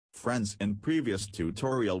Friends, in previous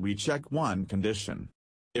tutorial we check one condition.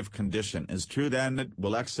 If condition is true then it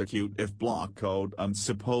will execute if block code, and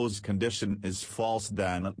suppose condition is false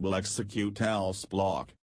then it will execute else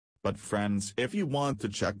block. But friends, if you want to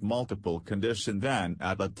check multiple condition then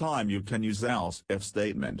at that time you can use else if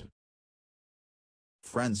statement.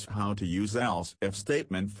 Friends, how to use else if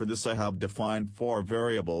statement? For this I have defined 4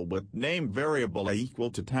 variable with name variable a equal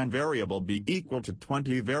to 10, variable b equal to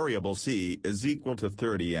 20, variable c is equal to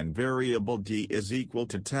 30 and variable d is equal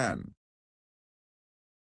to 10.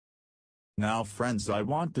 Now friends, I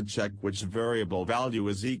want to check which variable value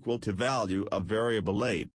is equal to value of variable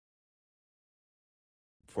a.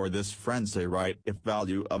 For this friends, I write if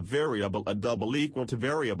value of variable a double equal to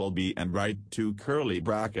variable b and write 2 curly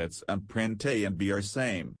brackets and print a and b are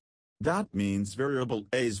same. That means variable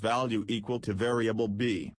a's value equal to variable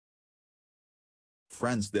b.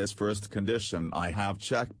 Friends, this first condition I have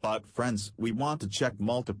checked, but friends, we want to check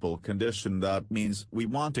multiple condition. That means we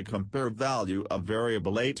want to compare value of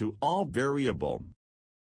variable a to all variable.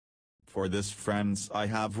 For this friends, I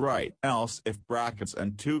have write else if brackets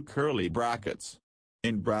and 2 curly brackets.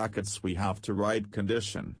 In brackets we have to write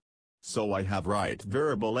condition. So I have write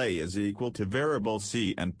variable a is equal to variable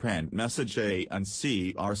c and print message a and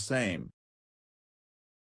c are same.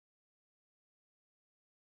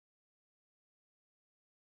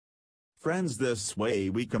 Friends, this way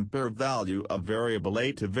we compare value of variable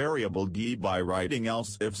a to variable d by writing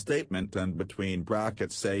else if statement and between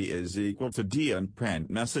brackets a is equal to d and print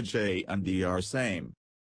message a and d are same.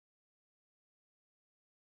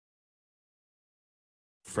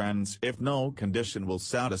 Friends, if no condition will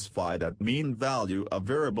satisfy, that mean value of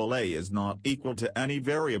variable a is not equal to any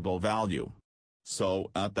variable value.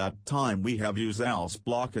 So at that time we have use else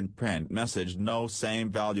block and print message no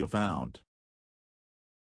same value found.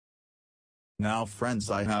 Now friends,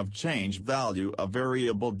 I have changed value of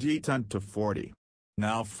variable d10 to 40.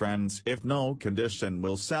 Now friends, if no condition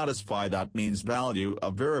will satisfy, that means value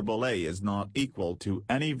of variable a is not equal to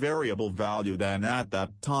any variable value, then at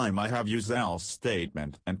that time I have use else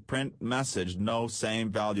statement and print message no same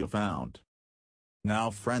value found. Now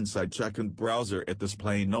friends, I check in browser, it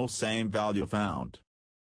display no same value found.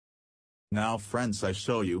 Now friends, I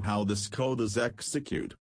show you how this code is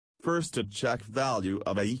execute. First, to check value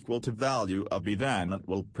of a equal to value of b, then it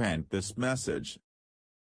will print this message.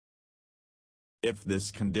 If this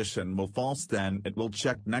condition will false, then it will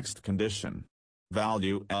check next condition.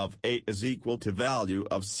 Value of a is equal to value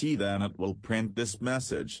of c, then it will print this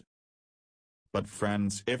message. But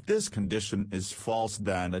friends, if this condition is false,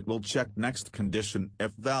 then it will check next condition.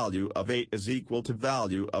 If value of a is equal to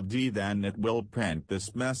value of d, then it will print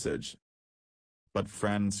this message. But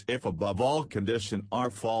friends, if above all condition are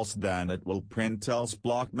false, then it will print else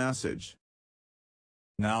block message.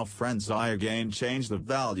 Now friends, I again change the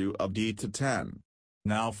value of d to 10.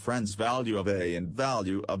 Now friends, value of a and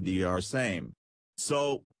value of d are same.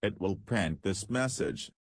 So, it will print this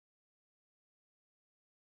message.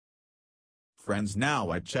 Friends,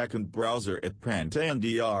 now I check in browser, it print a and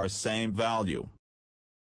d are same value.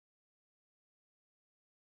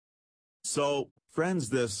 So, friends,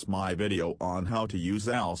 this my video on how to use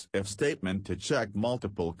else if statement to check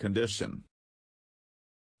multiple condition.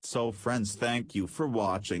 So friends, thank you for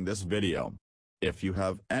watching this video. If you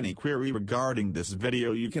have any query regarding this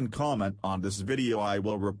video, you can comment on this video, I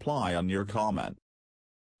will reply on your comment.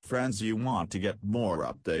 Friends, you want to get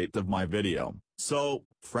more update of my video, so,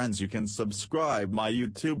 friends, you can subscribe my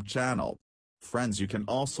YouTube channel. Friends, you can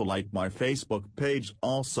also like my Facebook page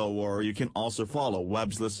also, or you can also follow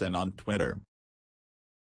Webs Listen on Twitter.